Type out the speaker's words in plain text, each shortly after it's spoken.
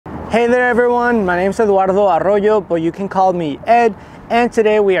Hey there everyone, my name is Eduardo Arroyo, but you can call me Ed, and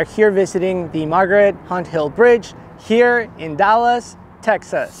today we are here visiting the Margaret Hunt Hill Bridge here in Dallas,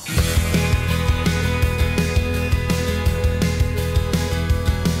 Texas.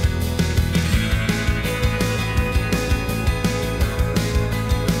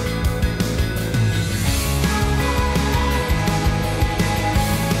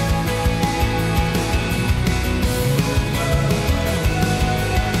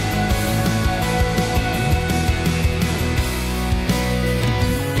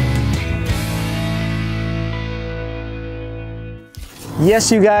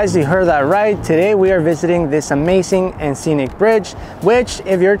 Yes, you guys, you heard that right. Today we are visiting this amazing and scenic bridge, which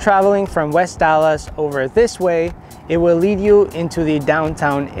if you're traveling from West Dallas over this way, it will lead you into the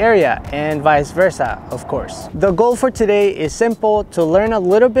downtown area and vice versa, of course. The goal for today is simple: to learn a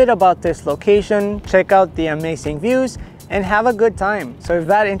little bit about this location, check out the amazing views, and have a good time. So if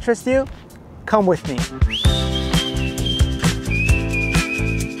that interests you, come with me.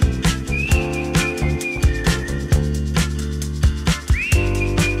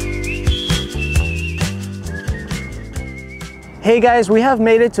 Hey guys, we have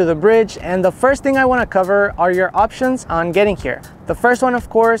made it to the bridge, and the first thing I want to cover are your options on getting here. The first one, of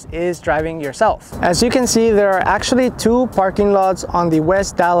course, is driving yourself. As you can see, there are actually two parking lots on the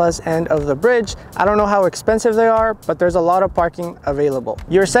West Dallas end of the bridge. I don't know how expensive they are, but there's a lot of parking available.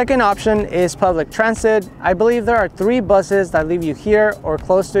 Your second option is public transit. I believe there are 3 buses that leave you here or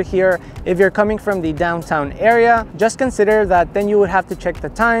close to here. If you're coming from the downtown area, just consider that then you would have to check the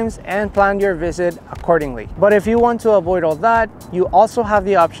times and plan your visit accordingly. But if you want to avoid all that, you also have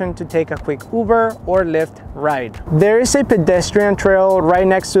the option to take a quick Uber or Lyft ride. There is a pedestrian trail right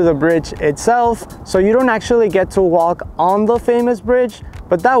next to the bridge itself, so you don't actually get to walk on the famous bridge,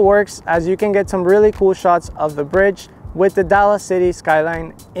 but that works as you can get some really cool shots of the bridge with the Dallas city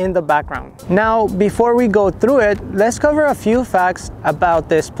skyline in the background. Now, before we go through it, let's cover a few facts about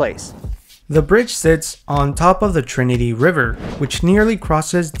this place. The bridge sits on top of the Trinity River, which nearly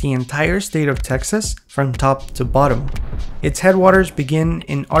crosses the entire state of Texas from top to bottom. Its headwaters begin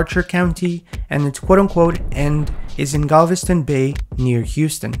in Archer County, and its quote-unquote end is in Galveston Bay near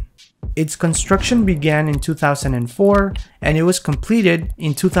Houston. Its construction began in 2004 and it was completed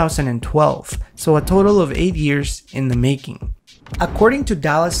in 2012, so a total of 8 years in the making. According to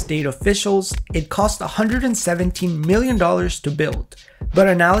Dallas state officials, it cost $117 million to build, but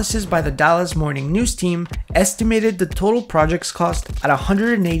analysis by the Dallas Morning News team estimated the total project's cost at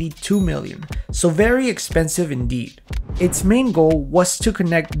 $182 million, so very expensive indeed. Its main goal was to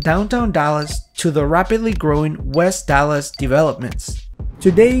connect downtown Dallas to the rapidly growing West Dallas developments.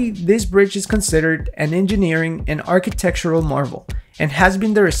 Today, this bridge is considered an engineering and architectural marvel and has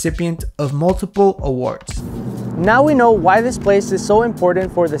been the recipient of multiple awards. Now we know why this place is so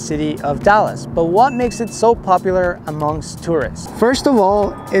important for the city of Dallas, but what makes it so popular amongst tourists? First of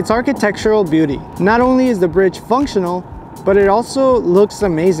all, its architectural beauty. Not only is the bridge functional, but it also looks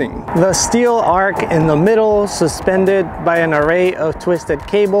amazing. The steel arc in the middle, suspended by an array of twisted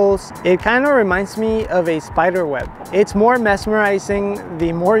cables, it kind of reminds me of a spider web. It's more mesmerizing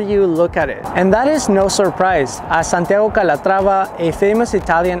the more you look at it. And that is no surprise, as Santiago Calatrava, a famous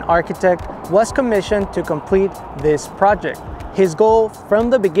Italian architect, was commissioned to complete this project. His goal from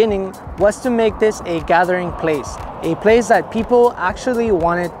the beginning was to make this a gathering place, a place that people actually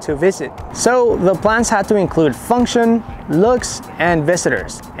wanted to visit. So the plans had to include function, looks, and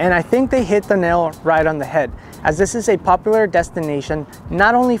visitors. And I think they hit the nail right on the head, as this is a popular destination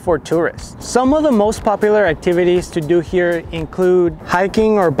not only for tourists. Some of the most popular activities to do here include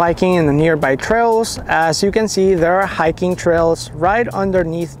hiking or biking in the nearby trails. As you can see, there are hiking trails right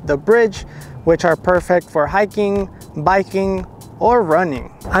underneath the bridge, which are perfect for hiking, biking, or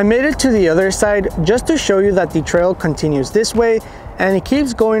running. I made it to the other side just to show you that the trail continues this way and it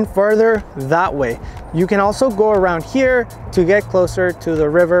keeps going further that way. You can also go around here to get closer to the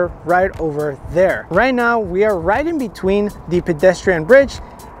river right over there. Right now, we are right in between the pedestrian bridge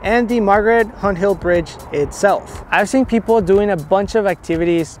and the Margaret Hunt Hill Bridge itself. I've seen people doing a bunch of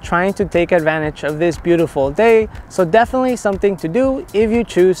activities trying to take advantage of this beautiful day, so definitely something to do if you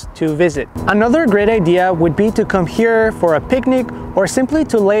choose to visit. Another great idea would be to come here for a picnic or simply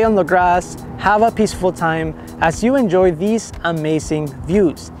to lay on the grass, have a peaceful time as you enjoy these amazing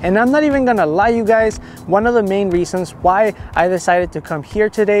views. And I'm not even gonna lie, you guys, one of the main reasons why I decided to come here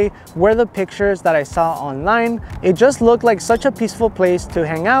today were the pictures that I saw online. It just looked like such a peaceful place to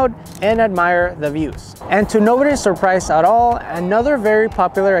hang out and admire the views. And to nobody's surprise at all, another very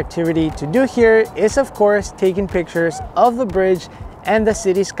popular activity to do here is of course taking pictures of the bridge and the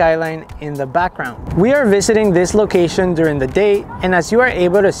city skyline in the background. We are visiting this location during the day, and as you are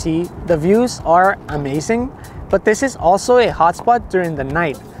able to see, the views are amazing, but this is also a hotspot during the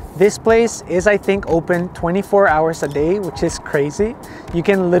night. This place is, I think, open 24 hours a day, which is crazy. You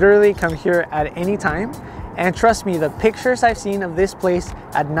can literally come here at any time. And trust me, the pictures I've seen of this place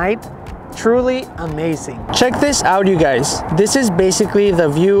at night, truly amazing. Check this out, you guys. This is basically the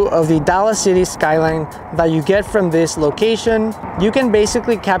view of the Dallas city skyline that you get from this location. You can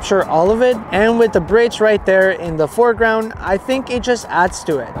basically capture all of it, and with the bridge right there in the foreground, I think it just adds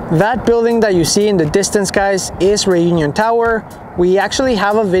to it. That building that you see in the distance, guys, is Reunion Tower. We actually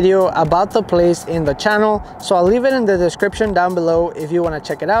have a video about the place in the channel, so I'll leave it in the description down below if you want to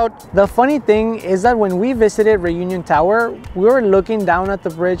check it out. The funny thing is that when we visited Reunion Tower, we were looking down at the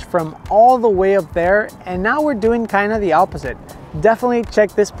bridge from all the way up there, and now we're doing kind of the opposite. Definitely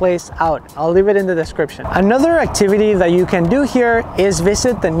check this place out. I'll leave it in the description. Another activity that you can do here is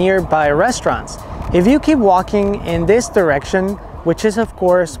visit the nearby restaurants. If you keep walking in this direction, which is of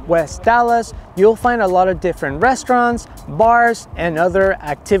course West Dallas, you'll find a lot of different restaurants, bars, and other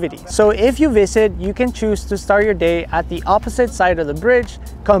activities. So if you visit, you can choose to start your day at the opposite side of the bridge,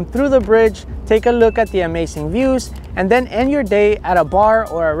 come through the bridge, take a look at the amazing views, and then end your day at a bar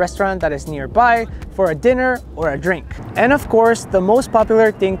or a restaurant that is nearby for a dinner or a drink. And of course, the most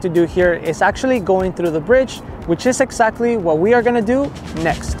popular thing to do here is actually going through the bridge, which is exactly what we are gonna do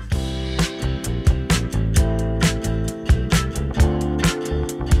next.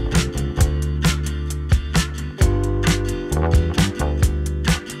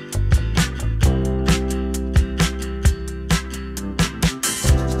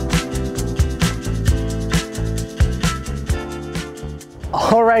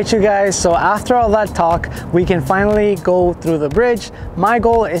 Alright, you guys, so after all that talk, we can finally go through the bridge. My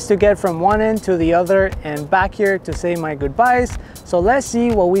goal is to get from one end to the other and back here to say my goodbyes. So let's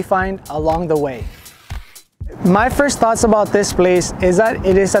see what we find along the way. My first thoughts about this place is that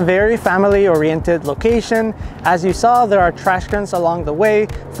it is a very family-oriented location. As you saw, there are trash cans along the way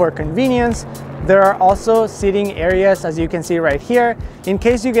for convenience. There are also seating areas, as you can see right here, in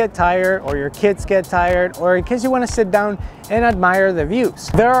case you get tired or your kids get tired, or in case you want to sit down and admire the views.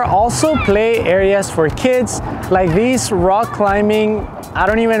 There are also play areas for kids, like these rock climbing, I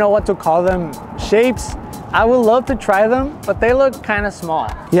don't even know what to call them, shapes. I would love to try them, but they look kind of small.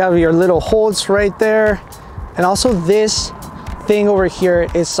 You have your little holds right there. And also this thing over here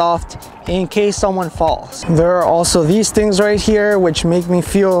is soft in case someone falls. There are also these things right here, which make me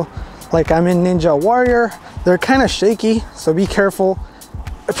feel like I'm in Ninja Warrior. They're kind of shaky, so be careful.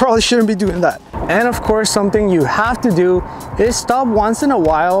 I probably shouldn't be doing that. And of course, something you have to do is stop once in a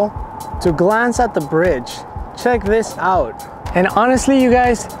while to glance at the bridge. Check this out. And honestly, you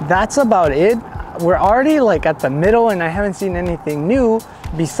guys, that's about it. We're already like at the middle and I haven't seen anything new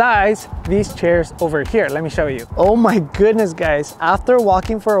besides these chairs over here. Let me show you. Oh my goodness, guys. After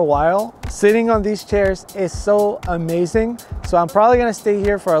walking for a while, sitting on these chairs is so amazing. So I'm probably gonna stay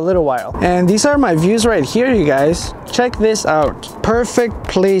here for a little while. And these are my views right here, you guys. Check this out. Perfect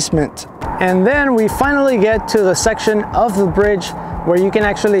placement. And then we finally get to the section of the bridge where you can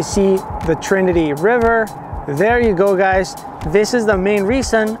actually see the Trinity River. There you go, guys. This is the main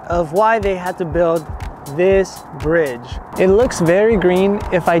reason of why they had to build this bridge. It looks very green,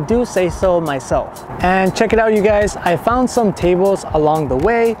 if I do say so myself. And check it out, you guys. I found some tables along the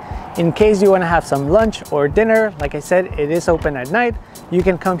way in case you want to have some lunch or dinner. Like I said, it is open at night. You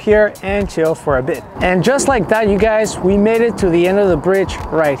can come here and chill for a bit. And just like that, you guys, we made it to the end of the bridge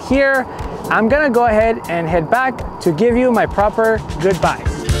right here. I'm gonna go ahead and head back to give you my proper goodbyes.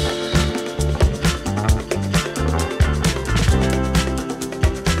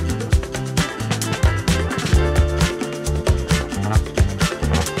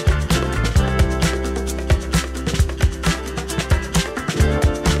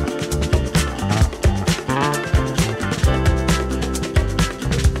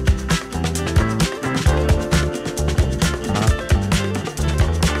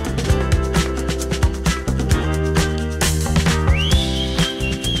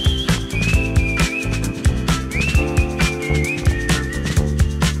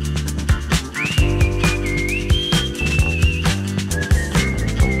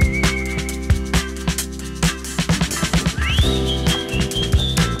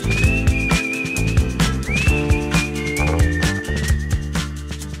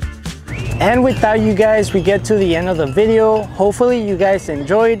 And with that, you guys, we get to the end of the video. Hopefully you guys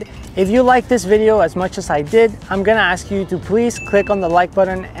enjoyed. If you liked this video as much as I did, I'm gonna ask you to please click on the like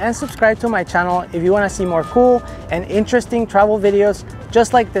button and subscribe to my channel if you wanna see more cool and interesting travel videos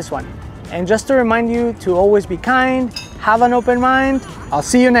just like this one. And just to remind you to always be kind, have an open mind. I'll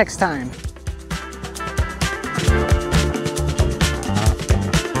see you next time.